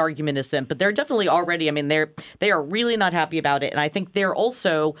see if that argument is sent. But they're definitely already, they are really not happy about it. And I think they're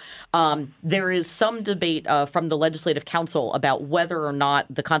also, there is some debate from the Legislative Council about whether or not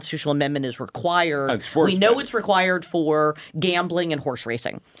the constitutional amendment is required. We know it's required for gambling and horse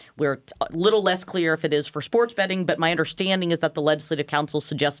racing. We're a little less clear if it is for sports betting, but my understanding is that the Legislative Council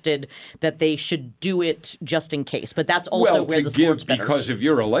suggested that they should do it just in case. But that's also where the sports bettors. Because if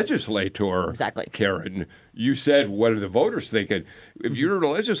you're a legislator, exactly, Karen, you said, what are the voters thinking? If you're a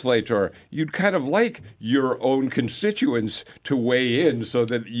legislator, you'd kind of like your own constituents to weigh in so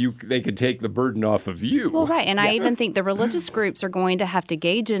that they can take the burden off of you. Well, right. And I even think the religious groups are going to have to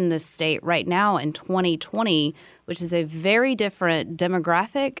gauge in this state right now in 2020, which is a very different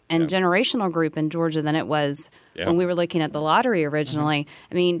demographic and generational group in Georgia than it was when we were looking at the lottery originally.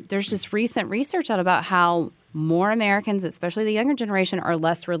 I mean, there's just recent research out about how more Americans, especially the younger generation, are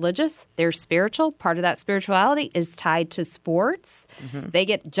less religious. They're spiritual. Part of that spirituality is tied to sports. Mm-hmm. They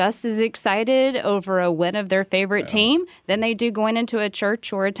get just as excited over a win of their favorite team than they do going into a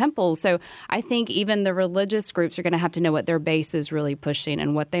church or a temple. So I think even the religious groups are going to have to know what their base is really pushing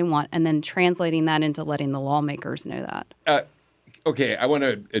and what they want, and then translating that into letting the lawmakers know that. Okay, I want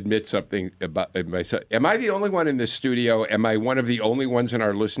to admit something about myself. Am I the only one in this studio? Am I one of the only ones in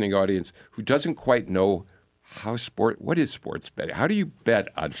our listening audience who doesn't quite know what is sports betting? How do you bet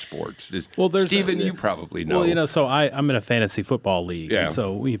on sports? Stephen, you probably know. Well, so I'm in a fantasy football league. Yeah.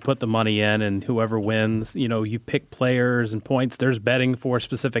 So we put the money in, and whoever wins, you pick players and points. There's betting for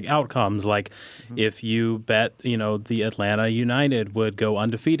specific outcomes. Like if you bet, the Atlanta United would go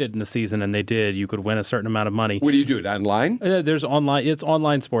undefeated in the season, and they did, you could win a certain amount of money. What do you do it online? There's online. It's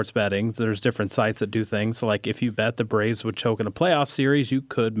online sports betting. There's different sites that do things. So like if you bet the Braves would choke in a playoff series, you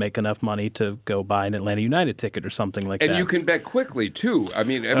could make enough money to go buy an Atlanta United ticket or something like that. And you can bet quickly too. I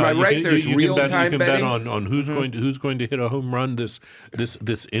mean, am I right? There's real-time betting. You can bet on who's going to hit a home run this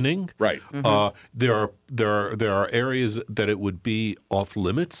inning. Right. There are areas that it would be off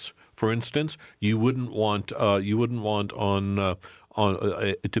limits. For instance, you wouldn't want to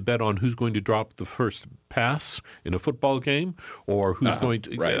bet on who's going to drop the first pass in a football game, or who's going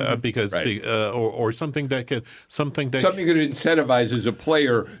to or something that could incentivize as a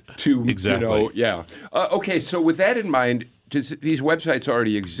player to okay. So with that in mind, these websites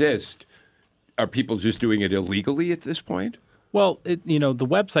already exist? Are people just doing it illegally at this point? Well, the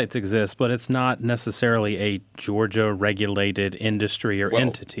websites exist, but it's not necessarily a Georgia-regulated industry or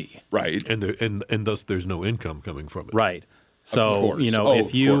entity. Right. And thus there's no income coming from it. Right. So,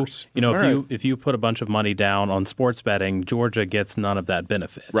 if you put a bunch of money down on sports betting, Georgia gets none of that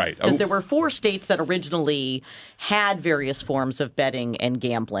benefit. Right. There were 4 states that originally had various forms of betting and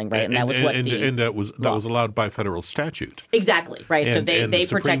gambling, right? And that was that was allowed by federal statute. Exactly, right. So they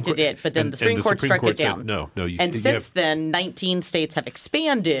protected it, but then the Supreme Court struck it down. Since then, 19 states have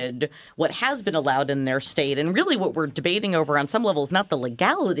expanded what has been allowed in their state. And really what we're debating over on some level is not the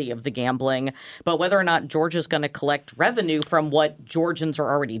legality of the gambling, but whether or not Georgia's going to collect revenue from what Georgians are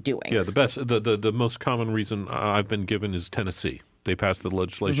already doing. Yeah, the most common reason I've been given is Tennessee. They passed the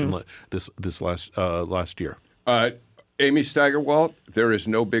legislation this last year. Amy Steigerwalt, there is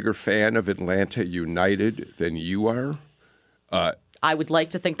no bigger fan of Atlanta United than you are. I would like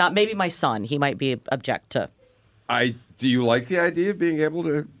to think not. Maybe my son. He might be object to. Do you like the idea of being able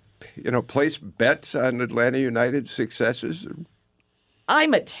to place bets on Atlanta United's successes?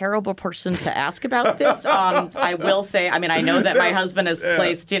 I'm a terrible person to ask about this. I will say, I know that my husband has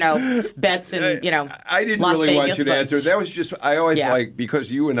placed, bets in, I didn't Las really Vegas, want you to but- answer. That was just, I always because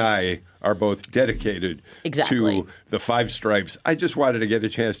you and I are both dedicated to the Five Stripes. I just wanted to get a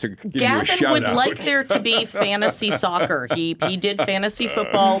chance to give you a shout Gavin would out. like there to be fantasy soccer. He did fantasy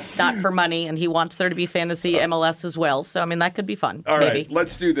football, not for money, and he wants there to be fantasy MLS as well. So, that could be fun. All maybe. right,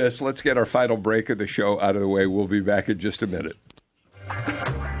 let's do this. Let's get our final break of the show out of the way. We'll be back in just a minute.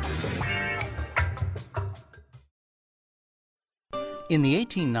 In the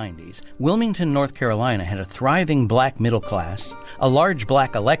 1890s, Wilmington, North Carolina had a thriving black middle class, a large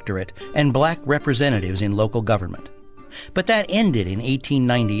black electorate, and black representatives in local government. But that ended in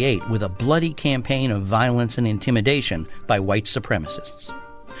 1898 with a bloody campaign of violence and intimidation by white supremacists.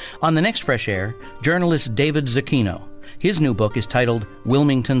 On the next Fresh Air, journalist David Zucchino. His new book is titled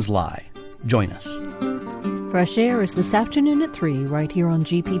Wilmington's Lie. Join us. Fresh Air is this afternoon at 3 right here on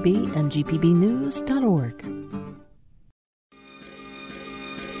GPB and gpbnews.org.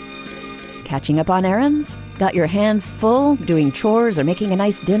 Catching up on errands? Got your hands full doing chores or making a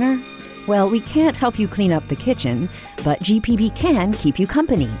nice dinner? Well, we can't help you clean up the kitchen, but GPB can keep you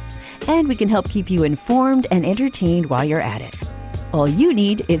company. And we can help keep you informed and entertained while you're at it. All you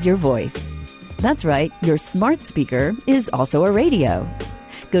need is your voice. That's right, your smart speaker is also a radio.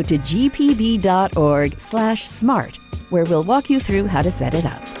 Go to gpb.org/smart, where we'll walk you through how to set it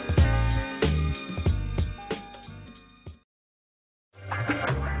up.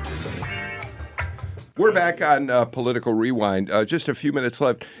 We're back on Political Rewind. Just a few minutes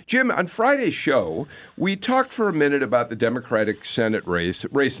left. Jim, on Friday's show, we talked for a minute about the Democratic Senate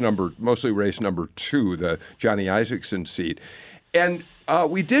mostly race number 2, the Johnny Isakson seat. And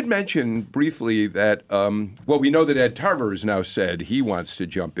we did mention briefly that, we know that Ed Tarver has now said he wants to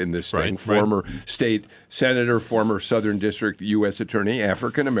jump in this thing. Former state senator, former Southern District U.S. attorney,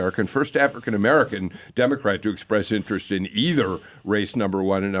 African-American, first African-American Democrat to express interest in either race number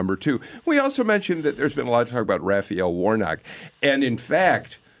 1 and number 2. We also mentioned that there's been a lot of talk about Raphael Warnock. And in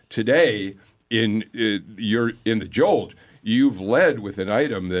fact, today in the Jolt, you've led with an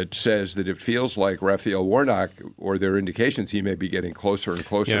item that says that it feels like Raphael Warnock, or there are indications he may be getting closer and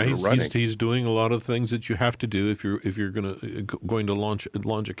closer to running. He's doing a lot of things that you have to do if you're going to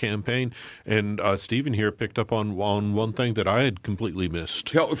launch a campaign. And Stephen here picked up on one thing that I had completely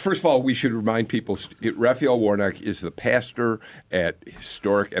missed. First of all, we should remind people Raphael Warnock is the pastor at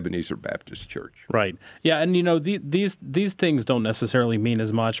historic Ebenezer Baptist Church. Right. Yeah, and these things don't necessarily mean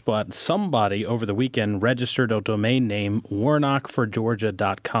as much, but somebody over the weekend registered a domain name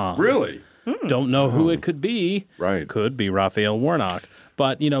warnockforgeorgia.com. Really? Don't know who it could be. Right. Could be Raphael Warnock.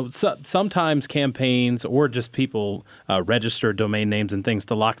 But, sometimes campaigns or just people register domain names and things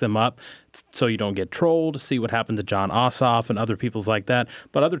to lock them up so you don't get trolled, see what happened to John Ossoff and other people's like that.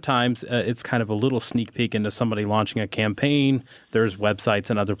 But other times, it's kind of a little sneak peek into somebody launching a campaign. There's websites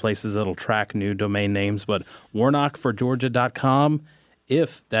and other places that'll track new domain names. But warnockforgeorgia.com,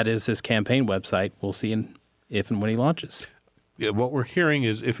 if that is his campaign website, we'll see if and when he launches. Yeah, what we're hearing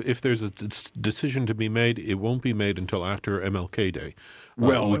is if there's a decision to be made, it won't be made until after MLK Day.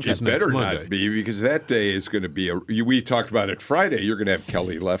 Which is better Monday. not be, because that day is going to be we talked about it Friday. You're going to have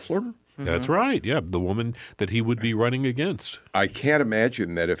Kelly Loeffler. That's right. Yeah, the woman that he would be running against. I can't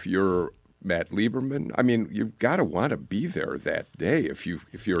imagine that if you're Matt Lieberman, you've got to want to be there that day if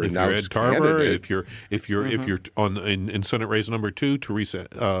you're announced Ed Tarver, candidate. if you're in Senate race number 2, Teresa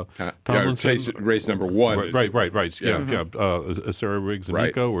Tomlinson, race number 1. Right. Sarah Riggs and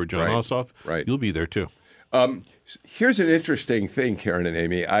Nico or John Ossoff. Right. You'll be there too. Here's an interesting thing, Karen and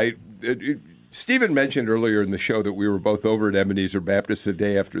Amy. Stephen mentioned earlier in the show that we were both over at Ebenezer Baptist the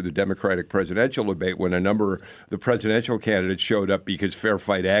day after the Democratic presidential debate when a number of the presidential candidates showed up because Fair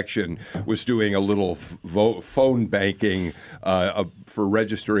Fight Action was doing a little phone banking for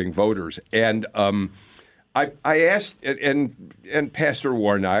registering voters. And I asked, and Pastor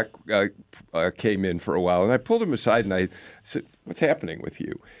Warnock came in for a while, and I pulled him aside and I said, "What's happening with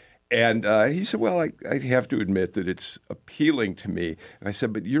you?" And he said, "Well, I have to admit that it's appealing to me." And I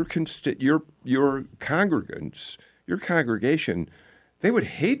said, "But your congregants, your congregation, they would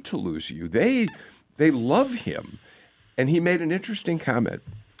hate to lose you. They love him." And he made an interesting comment.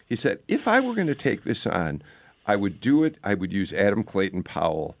 He said, "If I were going to take this on, I would do it. I would use Adam Clayton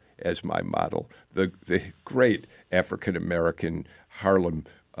Powell as my model, the great African-American Harlem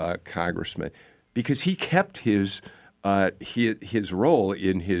congressman, because he kept his role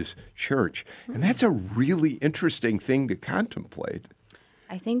in his church." And that's a really interesting thing to contemplate.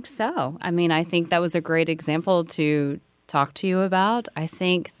 I think so. I think that was a great example to talk to you about. I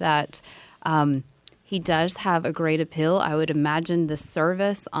think that he does have a great appeal. I would imagine the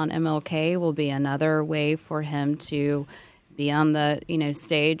service on MLK will be another way for him to be on the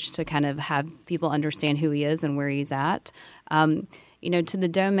stage to kind of have people understand who he is and where he's at. To the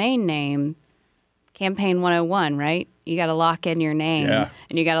domain name, Campaign 101, right? You got to lock in your name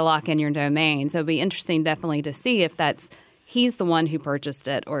and you got to lock in your domain. So it'd be interesting definitely to see if he's the one who purchased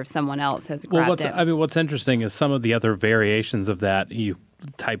it or if someone else has grabbed it. What's interesting is some of the other variations of that. You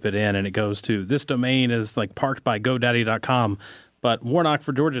type it in and it goes to this domain is like parked by GoDaddy.com. But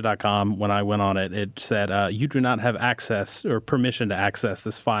WarnockForGeorgia.com, when I went on it, it said you do not have access or permission to access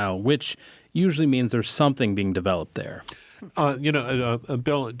this file, which usually means there's something being developed there.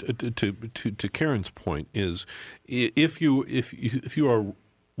 Bill, to Karen's point is, if you are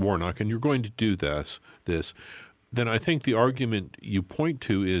Warnock and you're going to do this, then I think the argument you point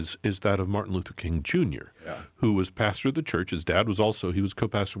to is that of Martin Luther King Jr., who was pastor of the church. His dad was he was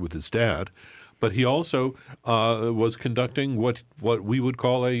co-pastor with his dad, but he also was conducting what we would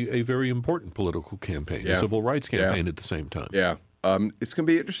call a very important political campaign, a civil rights campaign at the same time. Yeah, it's going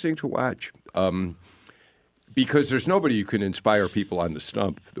to be interesting to watch. Because there's nobody who can inspire people on the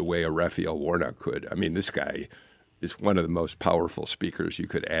stump the way a Raphael Warnock could. I mean, this guy is one of the most powerful speakers you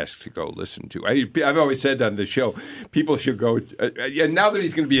could ask to go listen to. I've always said on the show, people should go. And now that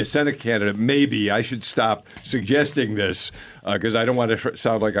he's going to be a Senate candidate, maybe I should stop suggesting this because I don't want to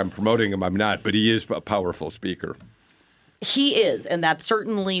sound like I'm promoting him. I'm not, but he is a powerful speaker. He is, and that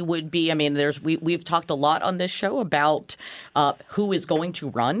certainly would be. I mean, we've talked a lot on this show about who is going to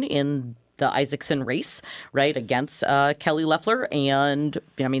run in the Isaacson race, right, against Kelly Loeffler. And,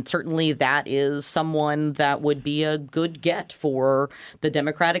 I mean, certainly that is someone that would be a good get for the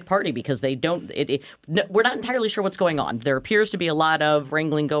Democratic Party because they don't we're not entirely sure what's going on. There appears to be a lot of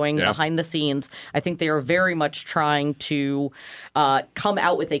wrangling going behind the scenes. I think they are very much trying to come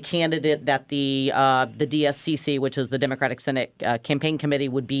out with a candidate that the DSCC, which is the Democratic Senate Campaign Committee,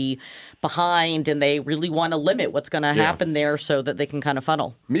 would be behind, and they really want to limit what's going to happen there so that they can kind of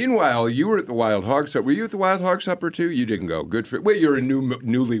funnel. Meanwhile, you were at the Wild Hog Supper. Were you at the Wild Hog Supper too? You didn't go. Good for you. Well, you're a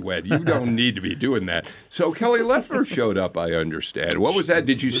newlywed. You don't need to be doing that. So Kelly Loeffler showed up, I understand. What was that?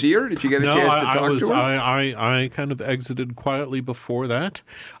 Did you see her? Did you get a chance to talk to her? I kind of exited quietly before that.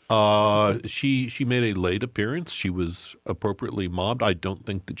 She made a late appearance. She was appropriately mobbed. I don't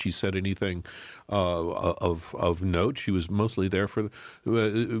think that she said anything of note. She was mostly there for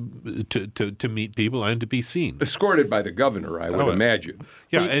to meet people and to be seen. Escorted by the governor, I would imagine.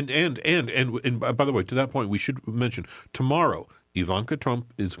 Yeah, and by the way, to that point, we should mention tomorrow Ivanka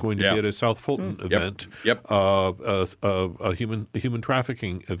Trump is going to be at a South Fulton event, a human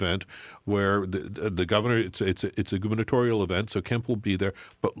trafficking event, where the governor. It's a gubernatorial event, so Kemp will be there,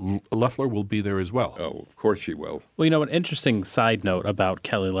 but Loeffler will be there as well. Oh, of course she will. Well, an interesting side note about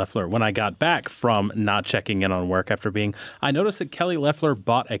Kelly Loeffler. When I got back from not checking in on work I noticed that Kelly Loeffler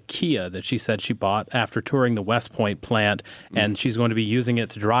bought a Kia that she said she bought after touring the West Point plant, and she's going to be using it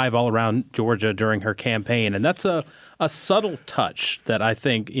to drive all around Georgia during her campaign, and that's a subtle touch that I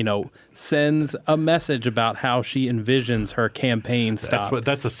think, sends a message about how she envisions her campaign style.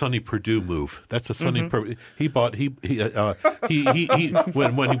 That's a Sonny Perdue move. That's a Sonny Perdue. When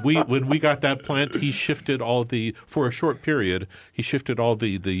we got that plant, he shifted for a short period,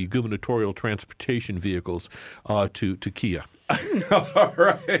 the gubernatorial transportation vehicles to Kia. All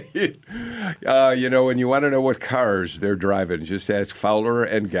right. When you want to know what cars they're driving, just ask Fowler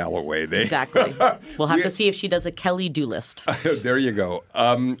and Galloway. Exactly. We'll have to see if she does a Kelly do list. There you go.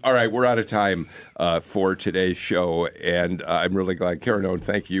 All right, we're out of time for today's show, and I'm really glad. Karen Owen,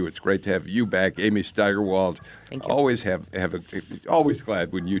 thank you. It's great to have you back. Amy Steigerwald. Thank you. Always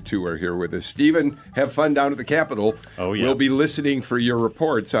glad when you two are here with us. Stephen, have fun down at the Capitol. Oh, yeah. We'll be listening for your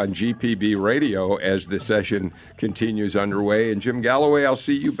reports on GPB Radio as the session continues underway. And Jim Galloway, I'll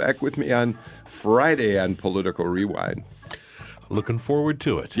see you back with me on Friday on Political Rewind. Looking forward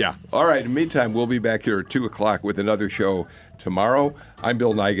to it. Yeah. All right. In the meantime, we'll be back here at 2 o'clock with another show tomorrow. I'm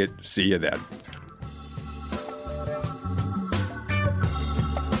Bill Nigut. See you then.